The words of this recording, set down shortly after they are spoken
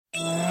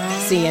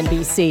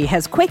CNBC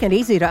has quick and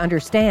easy to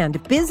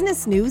understand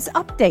business news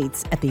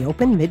updates at the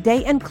open,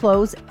 midday, and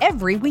close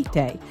every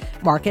weekday.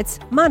 Markets,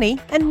 money,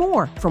 and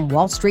more from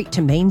Wall Street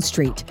to Main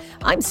Street.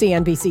 I'm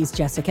CNBC's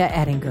Jessica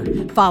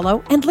Ettinger.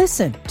 Follow and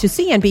listen to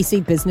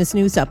CNBC Business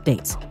News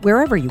Updates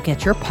wherever you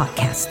get your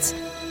podcasts.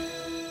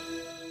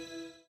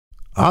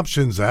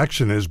 Options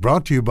Action is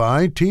brought to you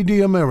by TD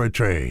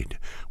Ameritrade,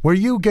 where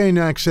you gain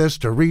access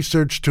to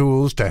research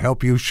tools to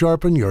help you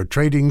sharpen your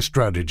trading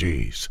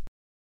strategies.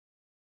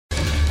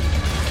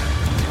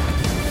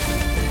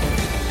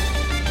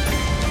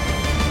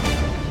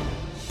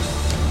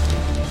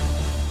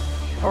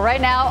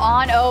 Right now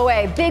on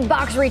OA, big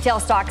box retail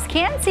stocks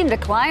can't seem to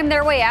climb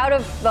their way out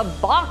of the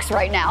box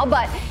right now,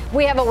 but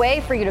we have a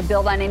way for you to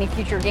build on any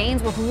future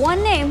gains with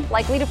one name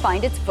likely to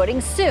find its footing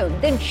soon.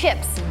 Then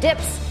chips,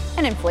 dips,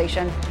 and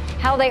inflation.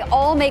 How they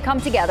all may come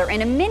together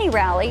in a mini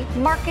rally,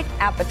 Market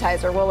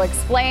Appetizer will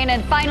explain.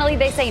 And finally,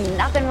 they say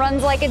nothing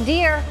runs like a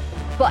deer.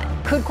 But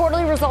could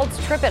quarterly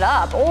results trip it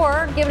up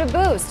or give it a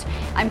boost?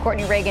 I'm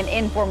Courtney Reagan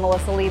in for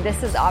Melissa Lee.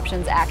 This is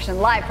Options Action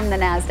live from the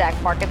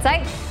NASDAQ market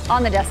site.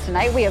 On the desk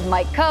tonight, we have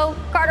Mike Coe,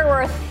 Carter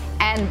Worth,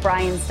 and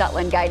Brian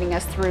Stutland guiding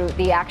us through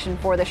the action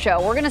for the show.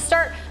 We're going to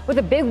start with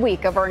a big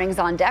week of earnings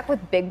on deck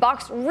with big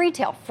box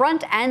retail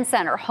front and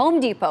center. Home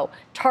Depot,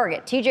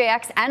 Target,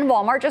 TJX, and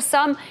Walmart, just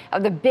some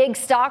of the big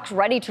stocks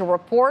ready to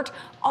report.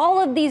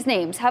 All of these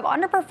names have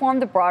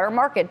underperformed the broader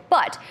market,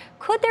 but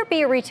could there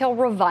be a retail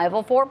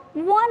revival for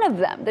one of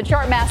them? The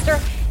chart master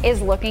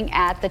is looking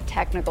at the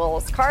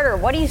technicals. Carter,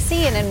 what do you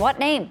see and in what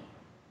name?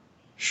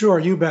 Sure,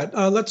 you bet.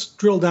 Let's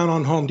drill down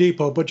on Home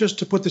Depot. But just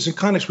to put this in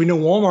context, we know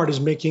Walmart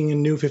is making a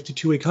new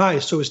 52-week high.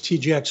 So is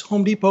TJX.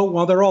 Home Depot,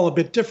 while they're all a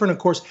bit different, of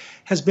course,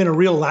 has been a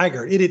real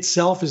laggard. It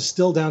itself is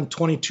still down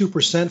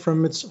 22%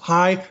 from its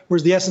high,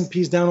 whereas the S&P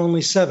is down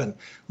only 7%.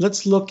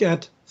 Let's look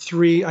at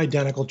three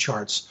identical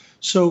charts.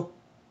 So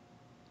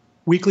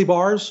weekly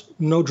bars,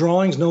 no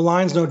drawings, no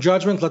lines, no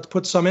judgment. Let's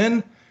put some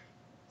in.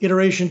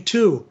 Iteration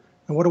 2.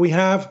 And what do we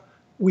have?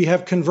 We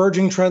have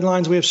converging trend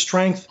lines. We have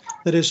strength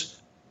that is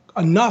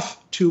enough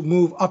to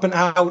move up and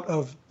out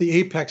of the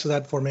apex of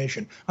that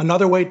formation.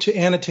 Another way to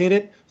annotate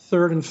it,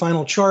 third and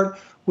final chart,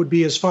 would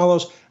be as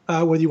follows.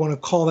 Whether you want to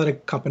call that a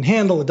cup and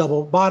handle, a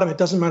double bottom, it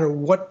doesn't matter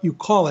what you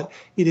call it.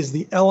 It is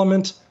the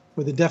element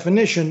or the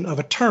definition of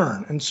a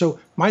turn. And so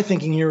my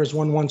thinking here is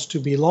one wants to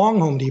be long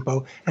Home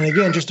Depot. And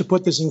again, just to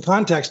put this in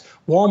context,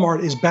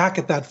 Walmart is back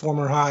at that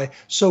former high.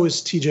 So is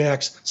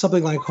TJX.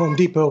 Something like Home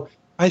Depot,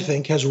 I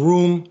think, has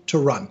room to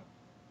run.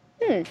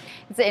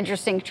 It's an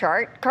interesting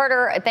chart.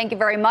 Carter, thank you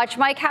very much.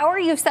 Mike, how are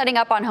you setting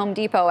up on Home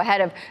Depot ahead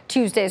of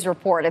Tuesday's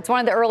report? It's one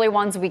of the early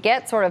ones we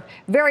get, sort of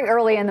very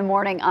early in the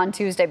morning on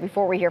Tuesday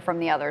before we hear from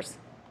the others.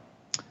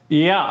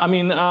 Yeah, I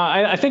mean,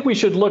 I think we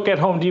should look at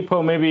Home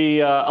Depot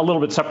maybe a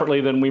little bit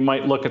separately than we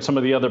might look at some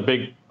of the other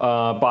big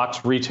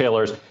box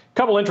retailers. A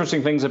couple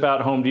interesting things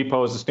about Home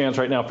Depot as it stands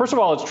right now. First of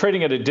all, it's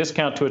trading at a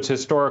discount to its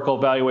historical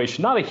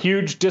valuation. Not a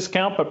huge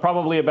discount, but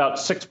probably about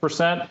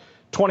 6%.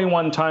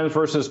 21 times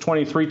versus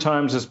 23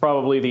 times is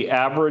probably the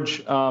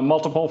average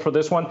multiple for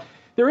this one.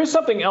 There is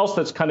something else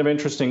that's kind of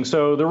interesting.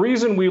 So the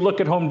reason we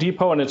look at Home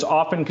Depot and it's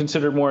often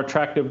considered more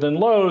attractive than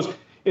Lowe's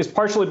is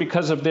partially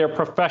because of their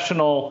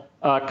professional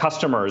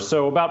customers.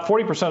 So about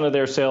 40% of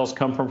their sales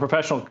come from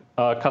professional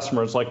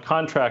customers like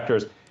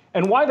contractors.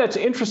 And why that's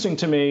interesting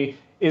to me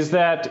is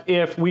that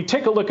if we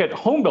take a look at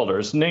home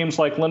builders, names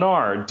like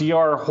Lennar,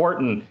 D.R.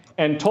 Horton,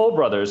 and Toll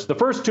Brothers, the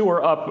first two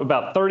are up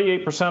about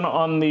 38%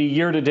 on the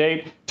year to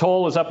date.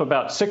 Toll is up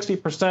about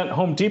 60%.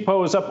 Home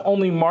Depot is up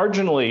only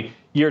marginally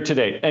year to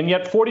date. And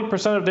yet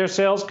 40% of their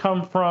sales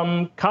come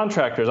from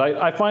contractors.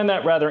 I find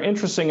that rather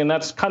interesting, and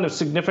that's kind of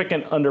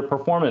significant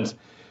underperformance.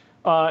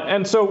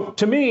 And so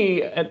to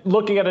me,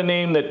 looking at a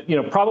name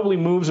that probably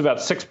moves about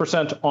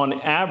 6% on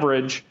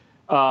average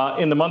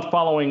in the month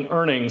following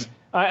earnings,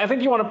 I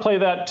think you want to play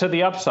that to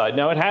the upside.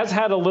 Now, it has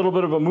had a little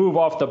bit of a move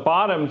off the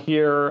bottom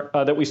here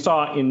that we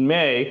saw in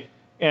May.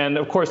 And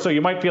of course, so you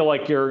might feel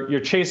like you're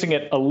chasing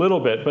it a little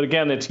bit. But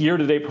again, its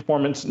year-to-date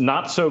performance,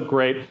 not so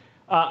great.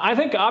 I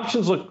think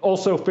options look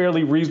also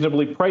fairly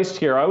reasonably priced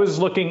here. I was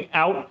looking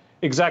out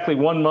exactly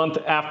 1 month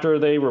after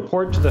they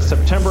report to the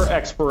September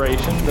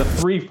expiration, the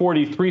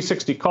 340,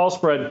 360 call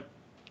spread.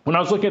 When I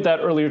was looking at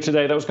that earlier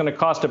today, that was going to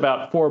cost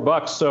about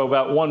 $4, so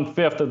about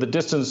 1/5 of the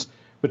distance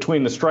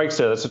between the strikes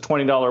there. That's a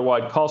 $20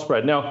 wide call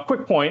spread. Now,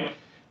 quick point,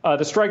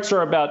 the strikes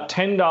are about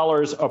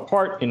 $10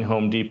 apart in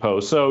Home Depot.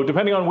 So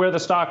depending on where the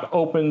stock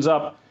opens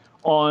up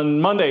on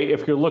Monday,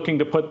 if you're looking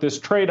to put this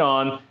trade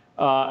on,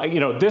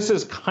 this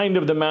is kind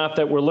of the math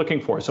that we're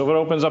looking for. So if it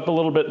opens up a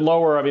little bit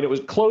lower, I mean, it was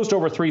closed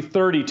over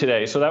 330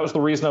 today. So that was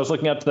the reason I was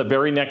looking at the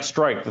very next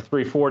strike, the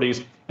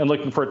 340s, and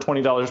looking for a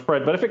 $20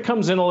 spread. But if it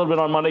comes in a little bit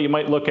on Monday, you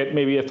might look at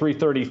maybe a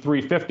 330,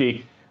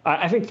 350.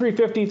 I think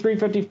 350,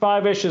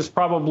 355-ish is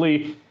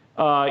probably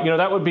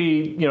that would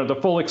be, the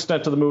full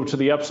extent of the move to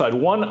the upside.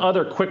 One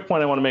other quick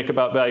point I want to make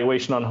about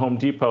valuation on Home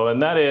Depot,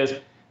 and that is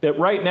that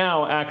right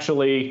now,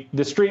 actually,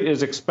 the street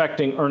is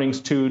expecting earnings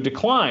to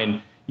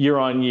decline year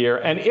on year.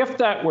 And if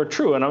that were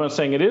true, and I'm not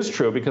saying it is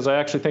true because I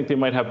actually think they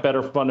might have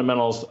better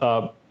fundamentals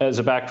as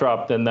a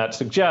backdrop than that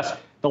suggests,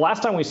 the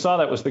last time we saw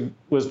that was the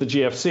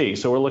GFC.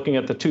 So we're looking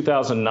at the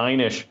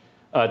 2009-ish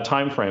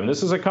timeframe.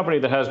 This is a company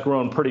that has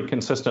grown pretty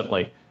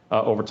consistently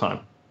over time.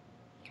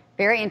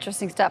 Very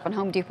interesting stuff. And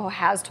Home Depot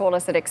has told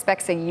us it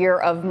expects a year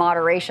of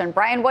moderation.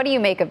 Brian, what do you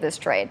make of this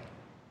trade?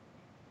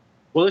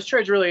 Well, this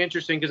trade's really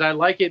interesting because I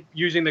like it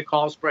using the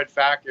call spread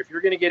factor. If you're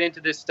going to get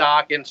into this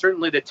stock, and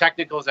certainly the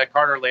technicals that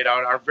Carter laid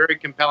out are very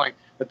compelling,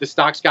 that the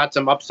stock's got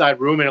some upside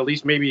room and at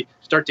least maybe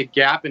start to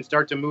gap and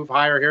start to move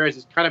higher here as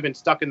it's kind of been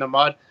stuck in the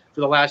mud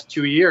for the last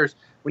 2 years.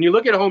 When you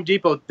look at Home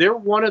Depot, they're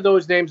one of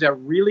those names that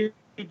really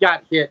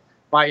got hit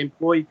by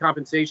employee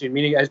compensation,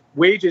 meaning as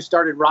wages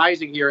started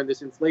rising here in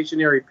this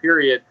inflationary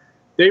period,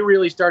 they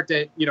really start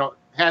to,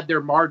 had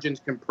their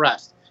margins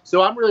compressed.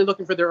 So I'm really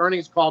looking for their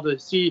earnings call to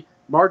see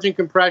margin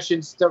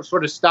compression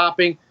sort of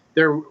stopping,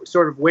 their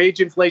sort of wage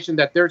inflation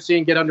that they're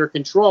seeing get under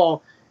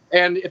control.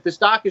 And if the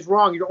stock is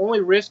wrong, you're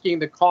only risking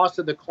the cost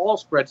of the call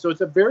spread. So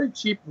it's a very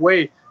cheap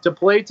way to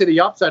play to the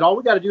upside. All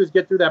we got to do is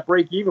get through that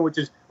break even, which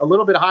is a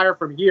little bit higher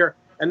from here.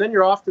 And then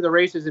you're off to the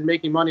races and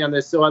making money on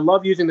this. So I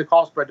love using the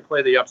call spread to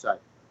play the upside.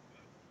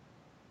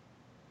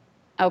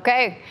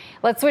 Okay,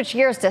 let's switch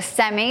gears to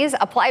semis.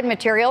 Applied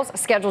Materials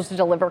scheduled to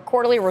deliver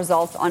quarterly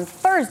results on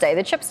Thursday.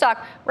 The chip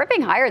stock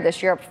ripping higher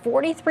this year, up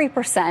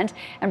 43%.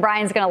 And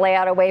Brian's going to lay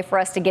out a way for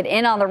us to get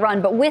in on the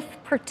run, but with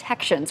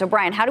protection. So,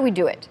 Brian, how do we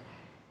do it?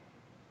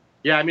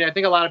 Yeah, I mean, I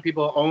think a lot of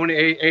people own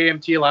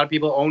AMT. A lot of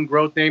people own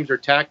growth names or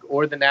tech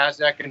or the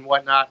NASDAQ and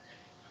whatnot.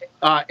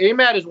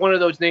 AMAT is one of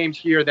those names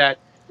here that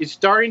is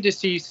starting to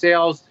see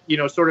sales,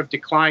 sort of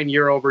decline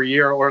year over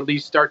year, or at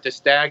least start to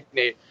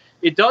stagnate.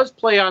 It does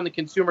play on the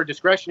consumer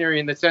discretionary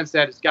in the sense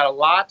that it's got a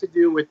lot to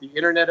do with the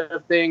Internet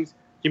of Things,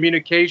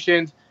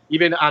 communications,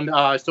 even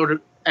on sort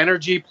of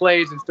energy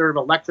plays and sort of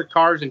electric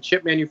cars and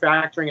chip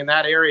manufacturing in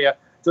that area.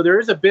 So there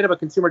is a bit of a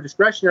consumer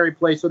discretionary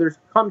play. So there's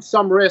come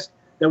some risk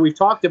that we've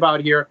talked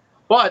about here.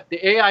 But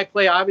the AI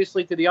play,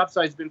 obviously, to the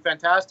upside has been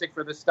fantastic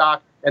for the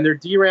stock. And their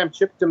DRAM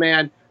chip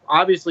demand,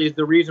 obviously, is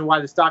the reason why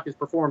the stock has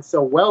performed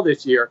so well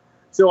this year.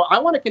 So I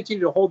want to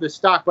continue to hold this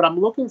stock, but I'm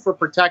looking for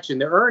protection.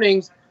 The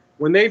earnings,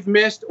 when they've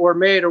missed or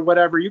made or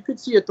whatever, you could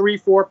see a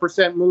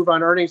 3-4% move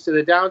on earnings to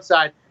the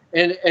downside.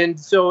 And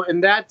so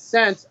in that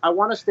sense, I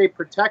want to stay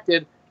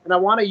protected, and I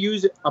want to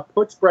use a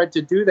put spread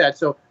to do that.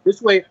 So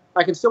this way,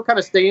 I can still kind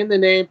of stay in the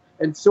name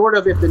and sort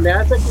of, if the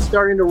NASDAQ is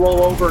starting to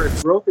roll over,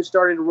 if growth is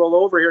starting to roll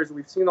over here, as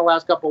we've seen the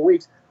last couple of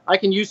weeks, I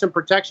can use some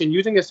protection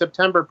using a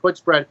September put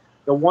spread,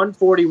 the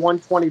 140,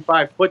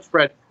 125 put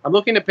spread. I'm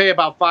looking to pay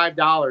about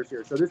 $5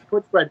 here. So this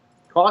put spread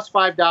costs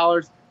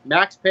 $5.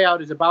 Max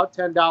payout is about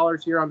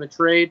 $10 here on the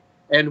trade.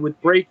 And with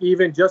break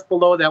even just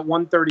below that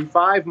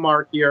 135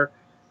 mark here,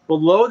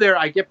 below there,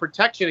 I get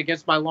protection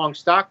against my long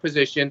stock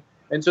position.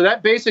 And so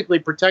that basically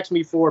protects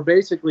me for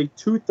basically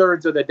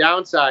 2/3 of the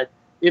downside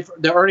if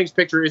the earnings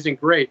picture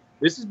isn't great.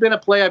 This has been a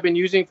play I've been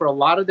using for a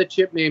lot of the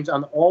chip names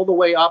on all the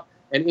way up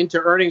and into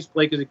earnings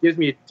play because it gives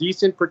me a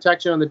decent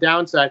protection on the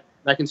downside.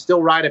 And I can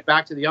still ride it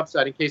back to the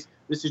upside in case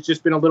this has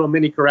just been a little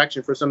mini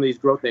correction for some of these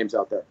growth names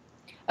out there.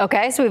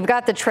 Okay, so we've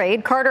got the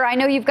trade. Carter, I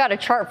know you've got a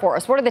chart for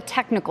us. What are the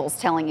technicals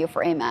telling you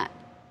for AMAT?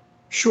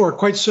 Sure,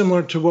 quite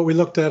similar to what we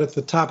looked at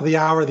the top of the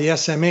hour, the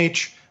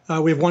SMH.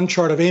 We have one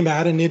chart of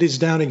AMAT, and it is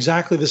down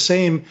exactly the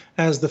same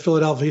as the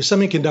Philadelphia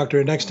Semiconductor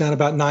Index, down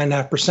about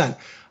 9.5%.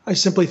 I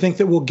simply think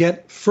that we'll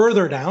get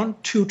further down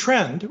to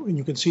trend, and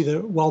you can see the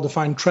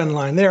well-defined trend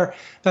line there.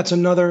 That's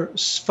another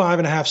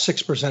 5.5%,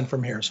 6%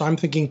 from here. So I'm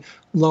thinking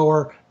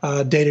lower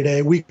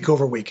day-to-day, week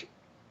over week.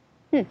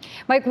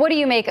 Mike, what do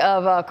you make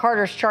of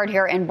Carter's chart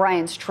here and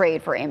Brian's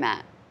trade for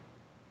AMAT?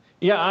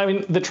 Yeah, I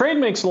mean, the trade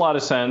makes a lot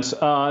of sense.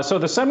 So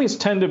the semis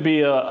tend to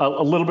be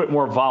a little bit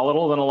more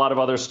volatile than a lot of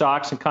other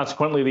stocks, and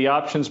consequently, the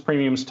options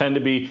premiums tend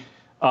to be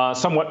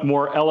somewhat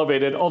more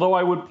elevated. Although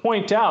I would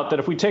point out that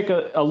if we take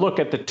a look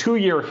at the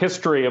 2-year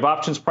history of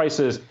options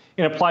prices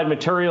in Applied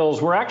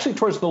Materials, we're actually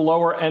towards the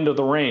lower end of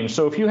the range.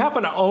 So if you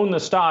happen to own the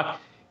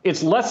stock,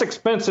 it's less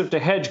expensive to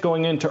hedge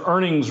going into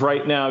earnings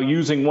right now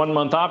using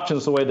 1-month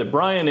options the way that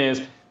Brian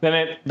is than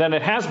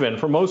it has been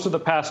for most of the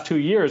past 2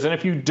 years. And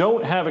if you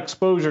don't have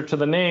exposure to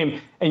the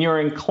name and you're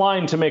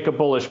inclined to make a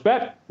bullish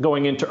bet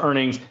going into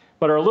earnings,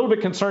 but are a little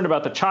bit concerned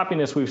about the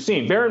choppiness we've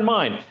seen, bear in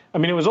mind, I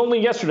mean, it was only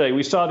yesterday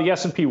we saw the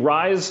S&P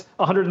rise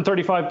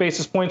 135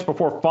 basis points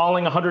before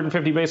falling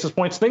 150 basis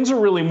points. Things are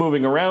really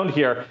moving around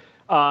here.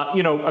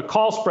 A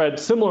call spread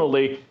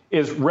similarly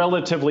is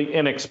relatively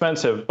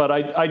inexpensive. But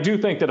I do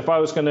think that if I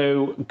was going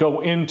to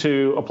go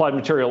into Applied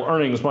Material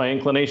earnings, my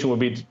inclination would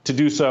be to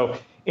do so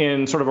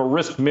in sort of a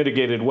risk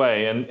mitigated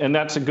way. And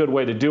that's a good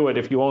way to do it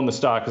if you own the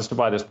stock, is to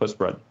buy this put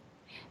spread.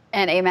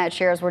 And AMAT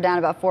shares were down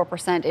about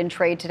 4% in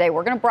trade today.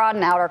 We're going to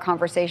broaden out our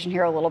conversation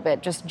here a little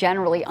bit, just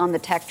generally on the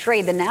tech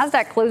trade. The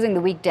NASDAQ closing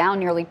the week down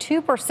nearly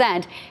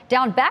 2%,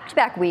 down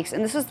back-to-back weeks,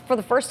 and this is for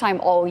the first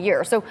time all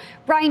year. So,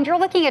 Brian, you're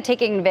looking at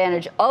taking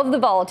advantage of the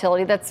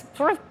volatility that's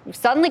sort of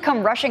suddenly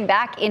come rushing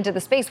back into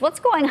the space. What's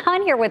going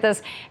on here with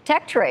this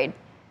tech trade?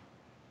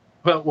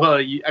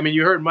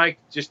 You heard Mike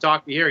just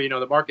talk here.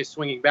 The market's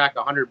swinging back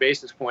 100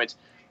 basis points,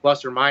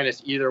 plus or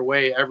minus either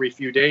way every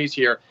few days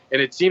here.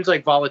 And it seems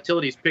like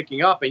volatility is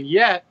picking up. And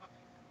yet,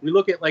 we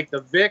look at like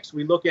the VIX,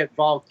 we look at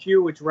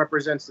VolQ, which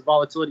represents the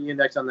volatility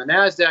index on the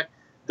NASDAQ.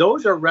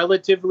 Those are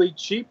relatively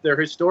cheap. They're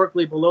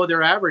historically below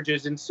their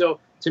averages. And so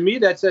to me,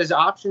 that says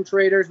option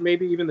traders,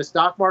 maybe even the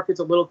stock market's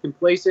a little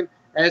complacent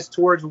as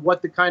towards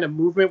what the kind of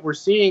movement we're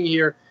seeing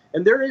here.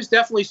 And there is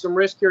definitely some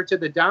risk here to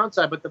the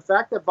downside. But the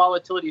fact that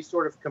volatility is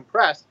sort of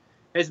compressed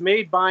has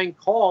made buying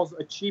calls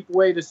a cheap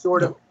way to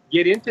sort of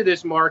get into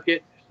this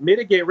market,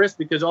 mitigate risk,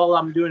 because all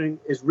I'm doing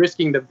is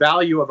risking the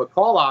value of a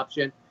call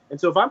option. And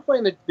so if I'm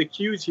playing the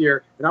Qs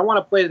here and I want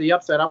to play to the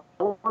upside, I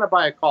want to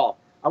buy a call.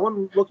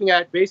 I'm looking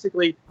at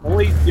basically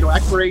only,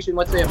 expiration,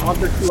 let's say a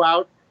month or two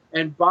out,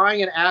 and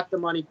buying an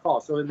at-the-money call.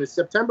 So in the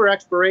September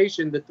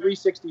expiration, the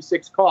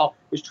 366 call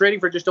is trading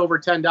for just over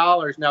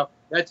 $10. Now,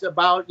 that's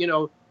about,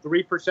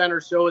 3%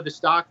 or so of the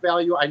stock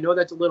value. I know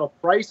that's a little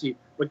pricey,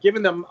 but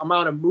given the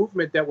amount of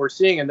movement that we're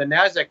seeing and the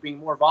NASDAQ being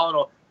more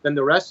volatile than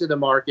the rest of the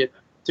market,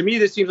 to me,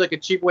 this seems like a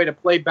cheap way to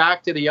play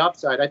back to the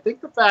upside. I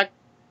think the fact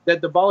that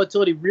the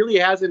volatility really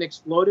hasn't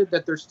exploded,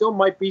 that there still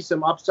might be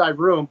some upside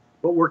room,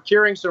 but we're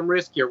carrying some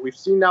risk here. We've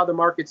seen now the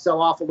market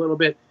sell off a little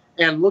bit.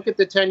 And look at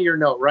the 10-year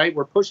note, right?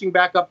 We're pushing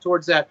back up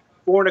towards that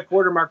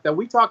 4.25 mark that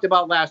we talked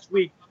about last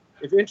week.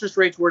 If interest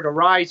rates were to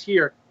rise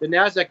here, the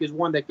NASDAQ is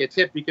one that gets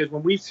hit, because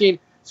when we've seen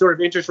sort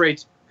of interest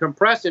rates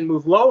compress and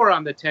move lower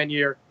on the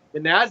 10-year, the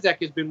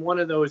NASDAQ has been one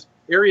of those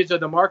areas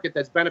of the market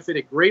that's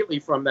benefited greatly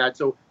from that.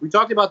 So we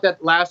talked about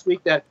that last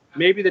week, that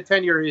maybe the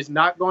 10-year is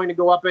not going to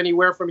go up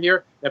anywhere from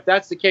here. If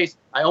that's the case,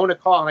 I own a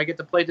call and I get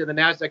to play to the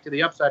NASDAQ to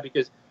the upside,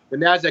 because the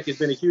NASDAQ has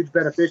been a huge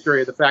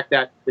beneficiary of the fact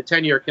that the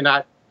 10-year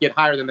cannot get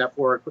higher than that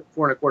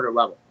 4.25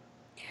 level.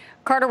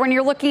 Carter, when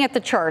you're looking at the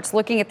charts,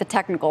 looking at the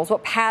technicals,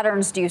 what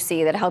patterns do you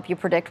see that help you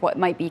predict what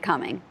might be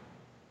coming?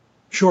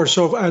 Sure.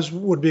 So as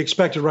would be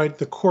expected, right,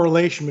 the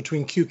correlation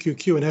between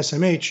QQQ and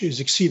SMH is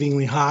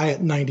exceedingly high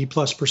at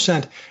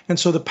 90+%. And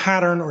so the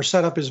pattern or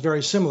setup is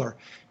very similar.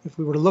 If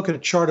we were to look at a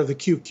chart of the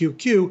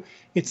QQQ,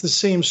 it's the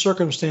same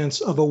circumstance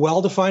of a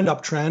well-defined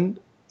uptrend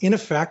in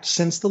effect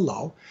since the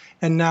low.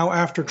 And now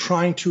after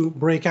trying to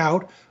break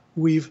out,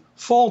 we've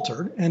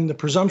faltered. And the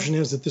presumption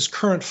is that this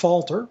current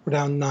falter, we're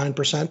down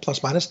 9%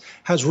 plus minus,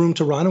 has room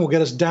to run and will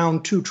get us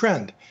down to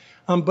trend.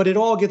 But it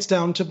all gets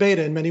down to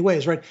beta in many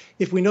ways, right?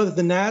 If we know that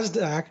the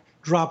NASDAQ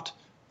dropped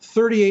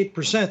 38%,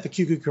 the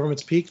QQQ from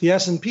its peak, the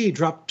S&P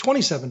dropped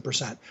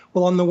 27%.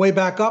 Well, on the way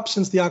back up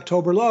since the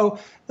October low,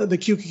 the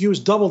QQQ has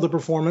doubled the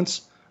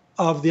performance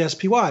of the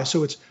SPY.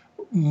 So it's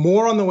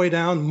more on the way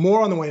down,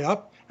 more on the way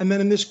up. And then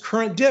in this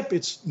current dip,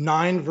 it's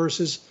 9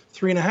 versus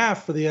 3.5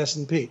 for the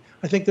S&P.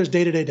 I think there's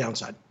day-to-day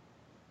downside.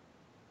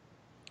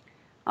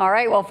 All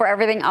right. Well, for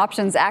everything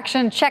options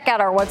action, check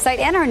out our website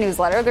and our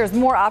newsletter. There's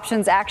more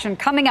options action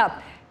coming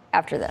up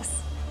after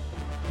this.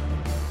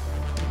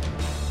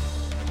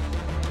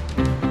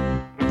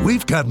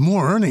 We've got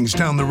more earnings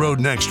down the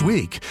road next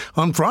week.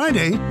 On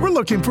Friday, we're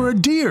looking for a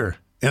deer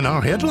in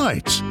our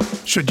headlights.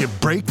 Should you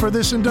brake for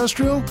this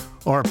industrial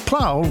or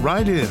plow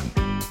right in?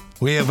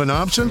 We have an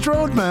options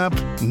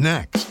roadmap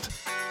next.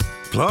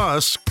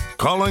 Plus,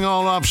 calling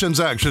all Options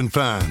Action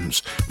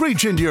fans.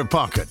 Reach into your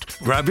pocket,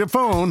 grab your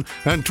phone,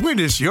 and tweet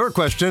us your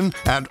question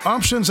at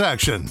Options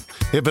Action.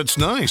 If it's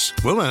nice,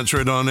 we'll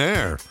answer it on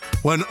air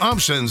when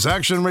Options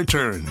Action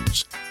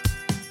returns.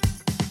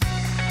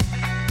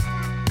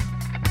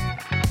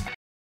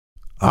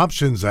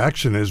 Options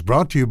Action is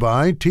brought to you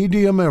by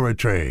TD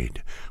Ameritrade,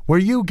 where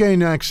you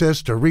gain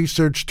access to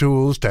research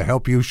tools to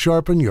help you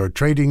sharpen your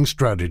trading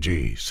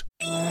strategies.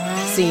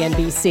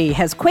 CNBC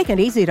has quick and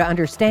easy to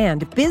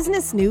understand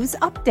business news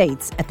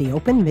updates at the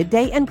open,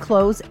 midday, and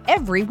close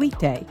every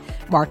weekday.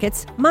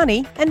 Markets,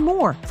 money, and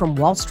more from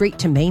Wall Street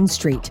to Main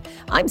Street.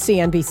 I'm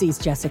CNBC's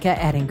Jessica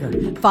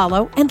Ettinger.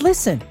 Follow and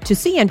listen to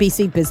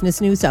CNBC Business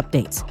News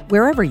Updates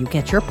wherever you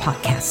get your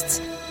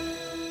podcasts.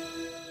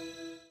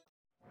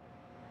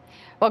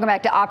 Welcome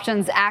back to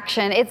Options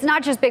Action. It's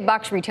not just big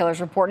box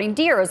retailers reporting.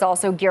 Deere is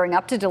also gearing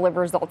up to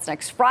deliver results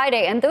next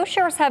Friday, and those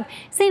shares have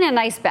seen a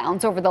nice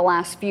bounce over the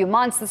last few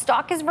months. The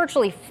stock is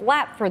virtually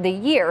flat for the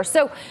year.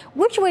 So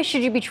which way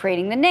should you be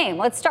trading the name?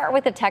 Let's start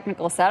with the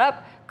technical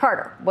setup.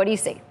 Carter, what do you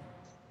see?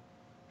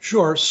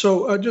 Sure.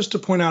 So just to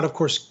point out, of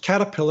course,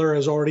 Caterpillar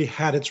has already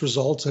had its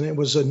results, and it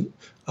was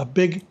a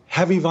big,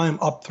 heavy volume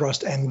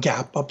upthrust and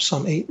gap, up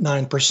some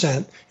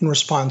 8-9% in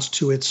response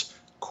to its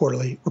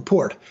quarterly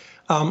report.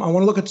 I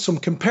want to look at some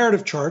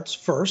comparative charts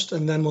first,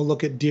 and then we'll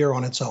look at Deere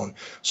on its own.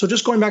 So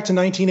just going back to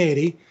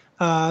 1980,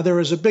 there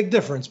is a big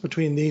difference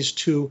between these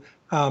two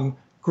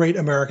great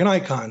American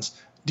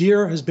icons.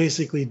 Deere has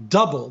basically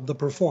doubled the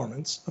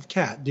performance of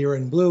Cat. Deere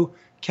in blue,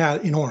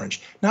 Cat in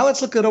orange. Now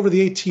let's look at over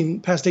the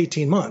past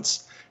 18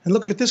 months and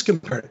look at this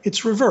comparative.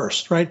 It's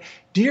reversed, right?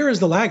 Deere is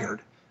the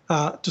laggard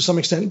to some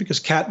extent because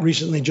Cat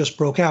recently just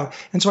broke out.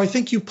 And so I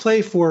think you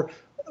play for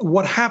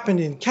what happened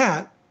in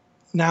Cat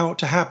now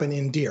to happen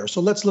in Deere.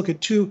 So let's look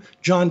at two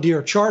John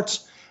Deere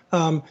charts.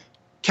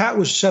 Cat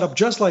was set up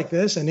just like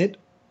this, and it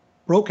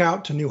broke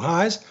out to new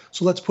highs.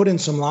 So let's put in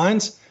some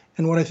lines.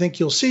 And what I think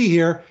you'll see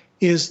here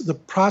is the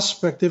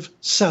prospective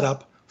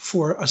setup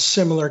for a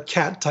similar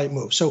CAT type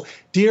move. So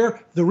Deere,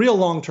 the real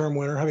long-term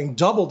winner, having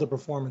doubled the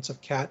performance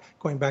of CAT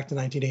going back to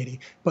 1980,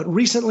 but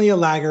recently a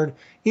laggard.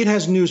 It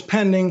has news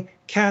pending.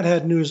 CAT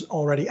had news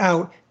already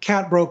out.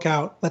 CAT broke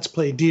out. Let's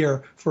play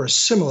Deere for a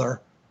similar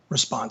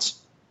response.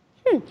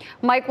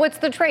 Mike, what's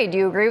the trade? Do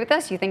you agree with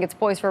this? You think it's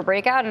poised for a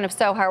breakout? And if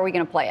so, how are we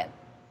going to play it?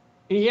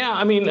 Yeah,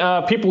 I mean,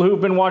 people who've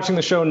been watching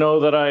the show know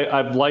that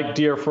I've liked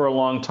Deere for a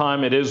long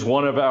time. It is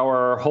one of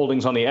our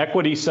holdings on the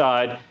equity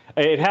side.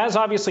 It has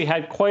obviously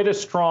had quite a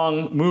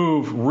strong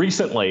move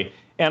recently,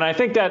 and I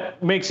think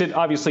that makes it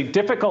obviously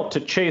difficult to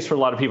chase for a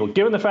lot of people.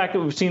 Given the fact that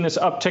we've seen this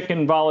uptick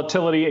in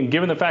volatility and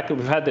given the fact that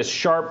we've had this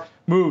sharp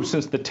move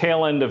since the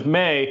tail end of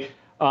May,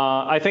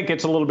 I think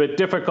it's a little bit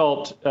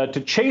difficult to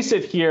chase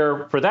it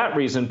here for that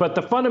reason. But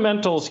the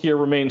fundamentals here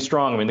remain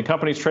strong. I mean, the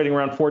company's trading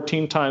around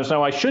 14 times.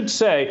 Now, I should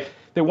say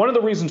that one of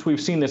the reasons we've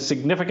seen this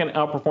significant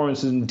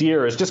outperformance in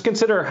Deere is just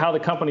consider how the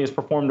company has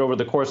performed over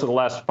the course of the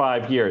last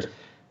 5 years.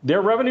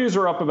 Their revenues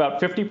are up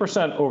about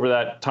 50% over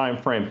that time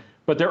frame,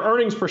 but their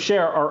earnings per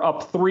share are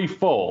up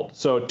threefold.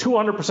 So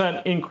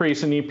 200%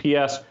 increase in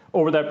EPS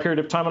over that period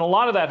of time. And a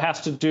lot of that has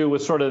to do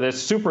with sort of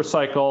this super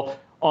cycle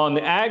on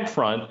the ag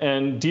front.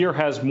 And Deere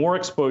has more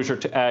exposure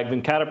to ag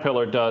than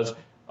Caterpillar does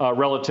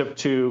relative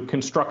to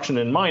construction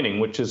and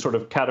mining, which is sort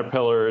of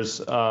Caterpillar's,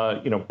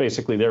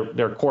 basically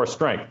their core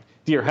strength.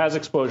 Deere has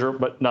exposure,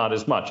 but not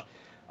as much.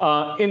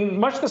 In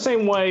much the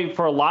same way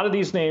for a lot of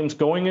these names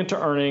going into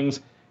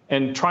earnings,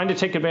 and trying to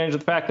take advantage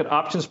of the fact that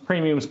options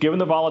premiums, given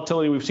the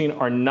volatility we've seen,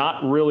 are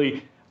not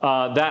really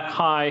that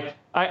high.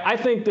 I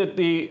think that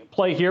the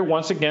play here,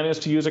 once again, is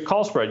to use a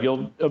call spread.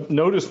 You'll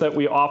notice that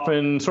we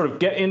often sort of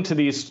get into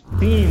these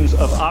themes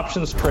of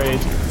options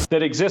trades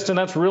that exist, and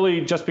that's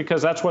really just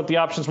because that's what the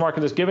options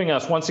market is giving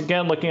us. Once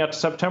again, looking at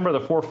September,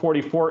 the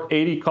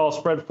 444.80 call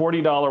spread,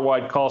 $40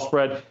 wide call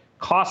spread,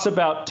 costs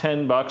about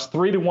 $10,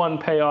 3-to-1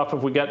 payoff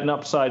if we get an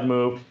upside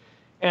move.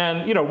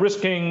 And,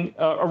 risking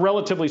a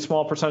relatively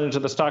small percentage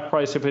of the stock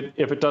price if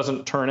it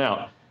doesn't turn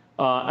out.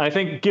 I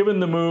think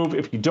given the move,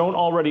 if you don't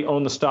already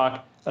own the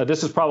stock,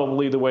 this is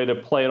probably the way to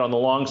play it on the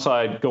long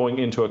side going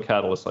into a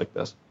catalyst like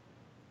this.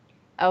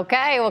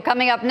 Okay, well,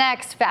 coming up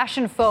next,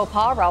 fashion faux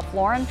pas, Ralph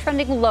Lauren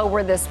trending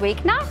lower this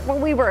week. Not what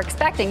we were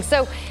expecting.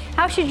 So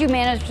how should you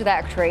manage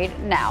that trade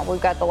now? We've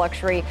got the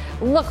luxury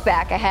look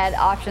back ahead.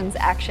 Options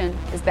action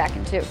is back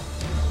in 2.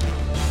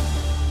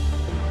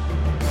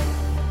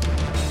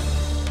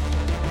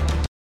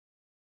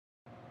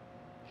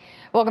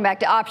 Welcome back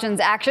to Options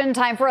Action.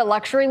 Time for a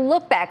luxury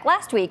look back.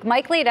 Last week,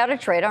 Mike laid out a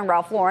trade on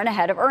Ralph Lauren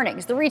ahead of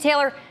earnings. The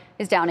retailer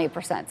is down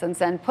 8% since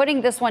then,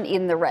 putting this one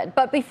in the red.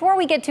 But before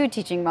we get to a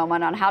teaching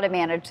moment on how to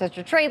manage such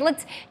a trade,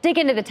 let's dig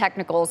into the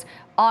technicals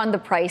on the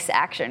price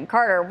action.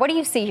 Carter, what do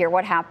you see here?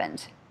 What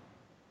happened?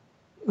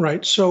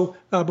 Right. So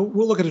but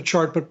we'll look at a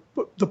chart. But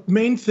the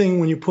main thing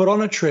when you put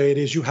on a trade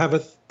is you have a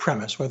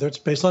premise, whether it's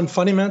based on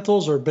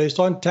fundamentals or based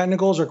on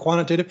technicals or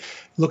quantitative,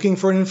 looking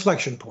for an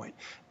inflection point.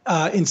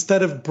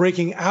 Instead of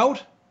breaking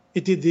out,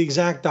 it did the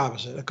exact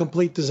opposite, a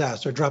complete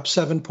disaster, dropped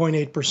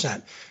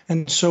 7.8%.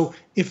 And so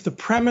if the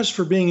premise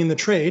for being in the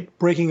trade,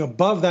 breaking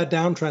above that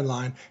downtrend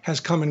line, has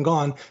come and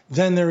gone,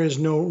 then there is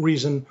no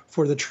reason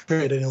for the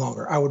trade any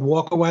longer. I would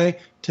walk away,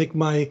 take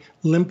my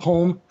limp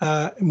home,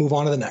 move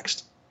on to the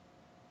next.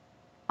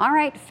 All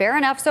right, fair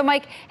enough. So,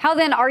 Mike, how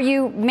then are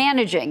you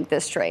managing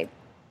this trade?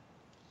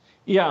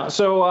 Yeah,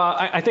 so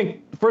I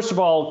think, first of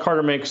all,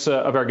 Carter makes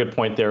a very good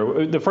point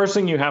there. The first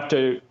thing you have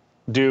to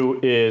do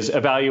is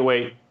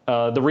evaluate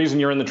the reason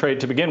you're in the trade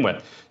to begin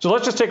with. So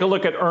let's just take a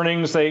look at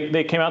earnings.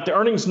 They came out. The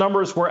earnings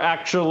numbers were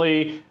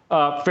actually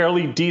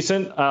fairly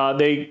decent.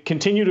 They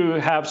continue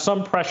to have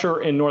some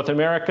pressure in North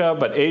America,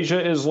 but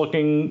Asia is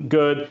looking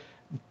good,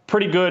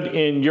 pretty good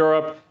in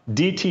Europe.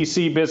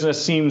 DTC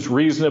business seems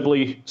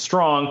reasonably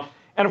strong.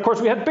 And of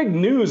course, we had big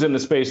news in the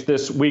space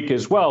this week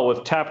as well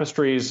with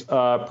Tapestry's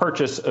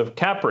purchase of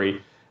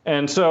Capri.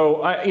 And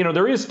so,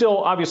 there is still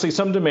obviously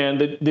some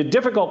demand. The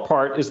difficult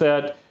part is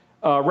that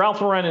Ralph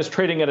Lauren is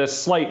trading at a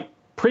slight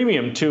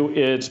premium to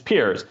its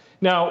peers.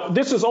 Now,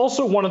 this is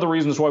also one of the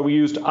reasons why we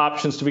used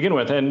options to begin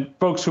with. And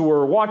folks who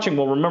were watching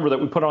will remember that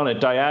we put on a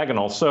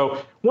diagonal.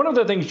 So one of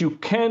the things you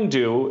can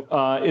do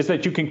is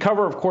that you can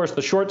cover, of course,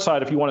 the short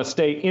side if you want to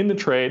stay in the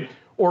trade,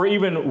 or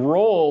even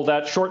roll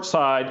that short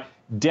side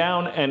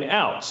down and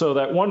out. So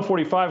that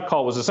 145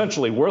 call was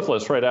essentially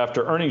worthless right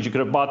after earnings. You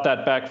could have bought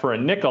that back for a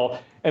nickel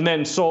and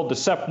then sold the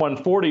SEP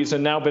 140s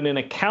and now been in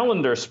a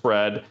calendar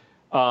spread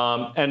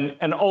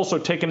and also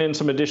taken in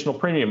some additional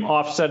premium,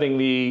 offsetting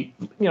the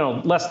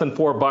less than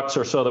 $4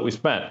 or so that we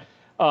spent.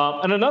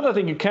 And another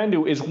thing you can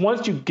do is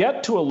once you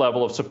get to a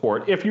level of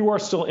support, if you are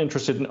still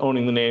interested in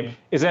owning the name,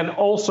 is then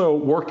also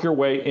work your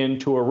way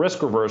into a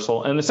risk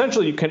reversal. And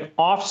essentially you can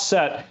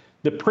offset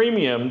the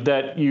premium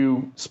that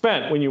you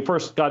spent when you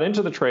first got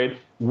into the trade.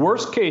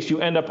 Worst case, you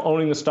end up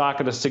owning the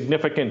stock at a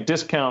significant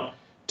discount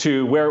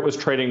to where it was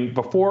trading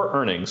before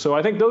earnings. So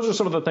I think those are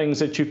some of the things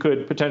that you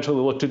could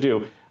potentially look to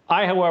do.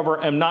 I,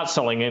 however, am not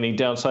selling any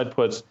downside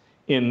puts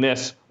in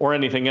this or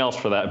anything else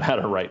for that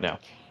matter right now.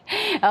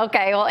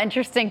 Okay, well,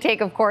 interesting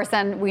take, of course,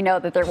 and we know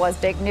that there was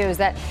big news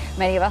that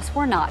many of us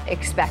were not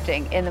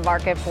expecting in the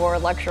market for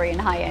luxury and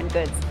high-end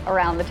goods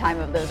around the time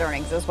of those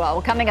earnings as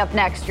well. Coming up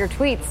next, your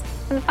tweets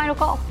and the final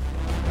call.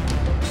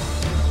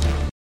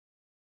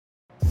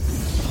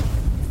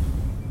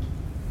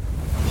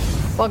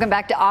 Welcome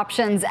back to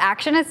Options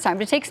Action. It's time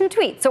to take some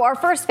tweets. So our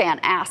first fan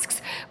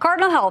asks,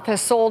 Cardinal Health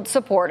has sold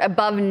support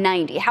above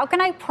 90. How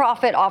can I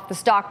profit off the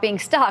stock being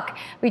stuck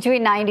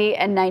between 90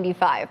 and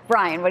 95?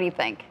 Brian, what do you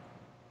think?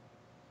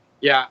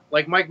 Yeah,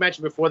 like Mike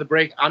mentioned before the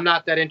break, I'm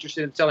not that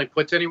interested in selling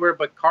puts anywhere,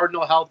 but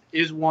Cardinal Health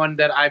is one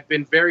that I've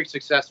been very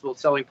successful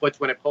selling puts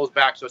when it pulls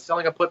back. So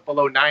selling a put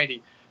below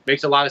 90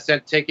 makes a lot of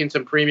sense, taking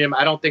some premium.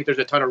 I don't think there's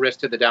a ton of risk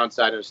to the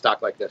downside in a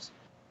stock like this.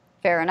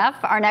 Fair enough.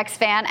 Our next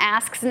fan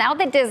asks, now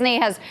that Disney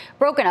has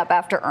broken up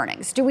after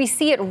earnings, do we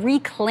see it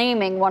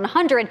reclaiming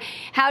 100?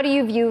 How do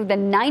you view the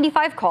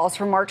 95 calls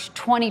for March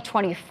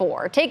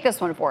 2024? Take this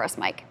one for us,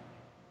 Mike.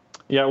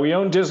 Yeah, we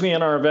own Disney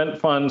in our event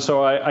fund,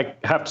 so I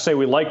have to say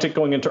we liked it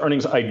going into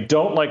earnings. I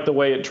don't like the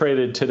way it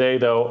traded today,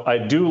 though. I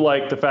do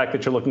like the fact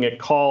that you're looking at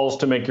calls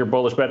to make your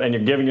bullish bet, and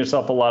you're giving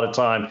yourself a lot of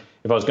time.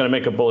 If I was going to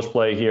make a bullish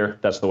play here,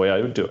 that's the way I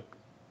would do it.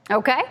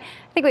 Okay,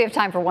 I think we have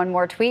time for one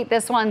more tweet.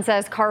 This one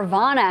says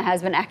Carvana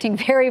has been acting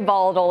very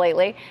volatile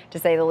lately, to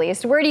say the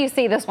least. Where do you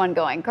see this one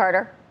going,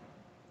 Carter?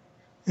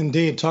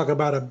 Indeed, talk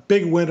about a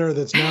big winner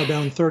that's now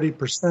down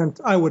 30%.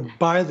 I would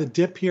buy the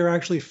dip here,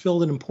 actually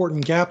filled an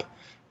important gap.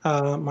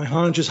 My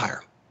hunch is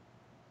higher.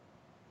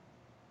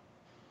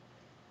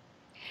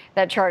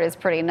 That chart is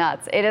pretty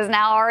nuts. It is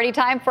now already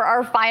time for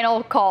our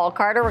final call.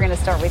 Carter, we're going to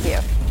start with you.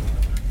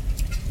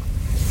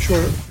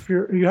 Sure. If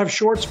you have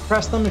shorts,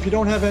 press them. If you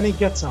don't have any,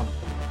 get some.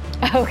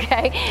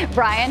 Okay.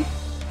 Brian?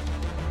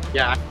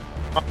 Yeah,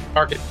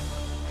 market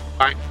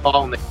buying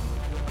call and they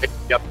pick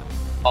up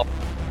call.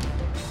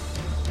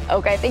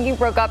 Okay, I think you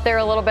broke up there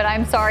a little bit.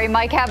 I'm sorry.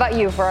 Mike, how about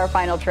you for our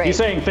final trade? He's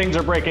saying things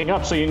are breaking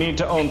up, so you need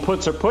to own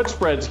puts or put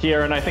spreads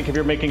here. And I think if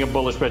you're making a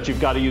bullish bet, you've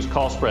got to use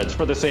call spreads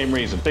for the same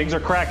reason. Things are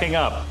cracking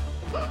up.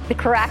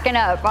 Cracking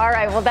up. All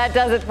right, well, that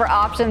does it for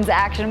Options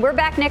Action. We're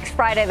back next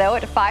Friday, though,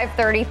 at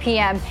 5:30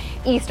 p.m.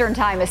 Eastern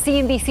Time. A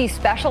CNBC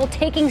special,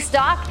 Taking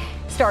Stock,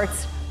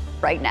 starts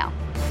right now.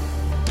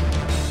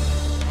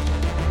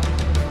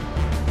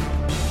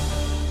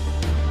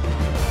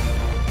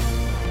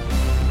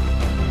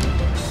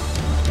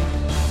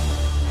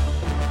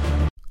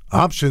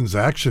 Options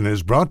Action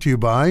is brought to you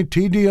by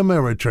TD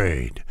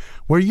Ameritrade,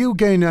 where you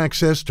gain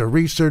access to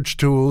research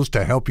tools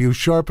to help you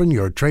sharpen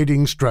your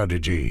trading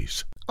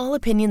strategies. All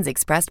opinions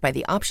expressed by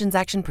the Options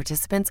Action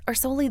participants are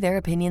solely their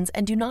opinions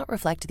and do not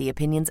reflect the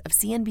opinions of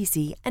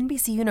CNBC,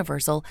 NBC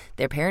Universal,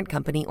 their parent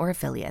company, or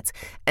affiliates,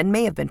 and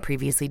may have been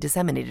previously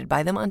disseminated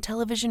by them on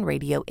television,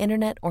 radio,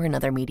 internet, or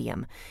another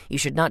medium. You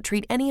should not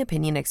treat any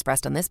opinion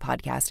expressed on this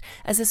podcast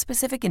as a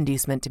specific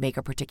inducement to make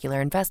a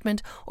particular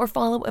investment or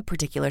follow a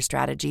particular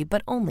strategy,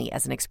 but only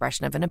as an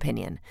expression of an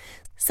opinion.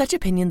 Such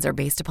opinions are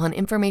based upon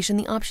information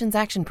the Options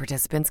Action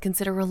participants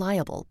consider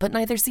reliable, but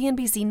neither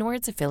CNBC nor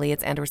its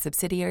affiliates and/or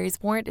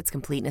subsidiaries warrant its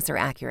completeness or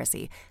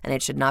accuracy, and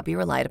it should not be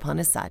relied upon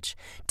as such.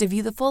 To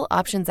view the full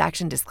Options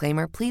Action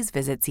disclaimer, please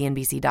visit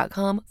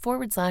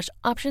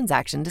cnbc.com/Options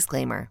Action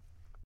disclaimer.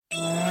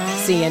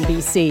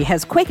 CNBC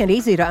has quick and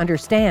easy to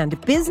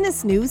understand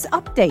business news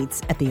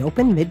updates at the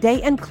open, midday,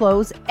 and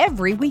close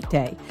every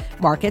weekday.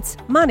 Markets,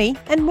 money,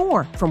 and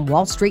more from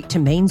Wall Street to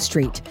Main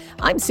Street.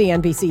 I'm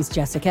CNBC's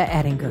Jessica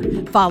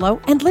Ettinger. Follow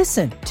and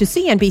listen to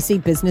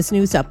CNBC Business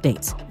News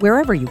Updates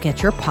wherever you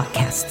get your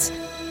podcasts.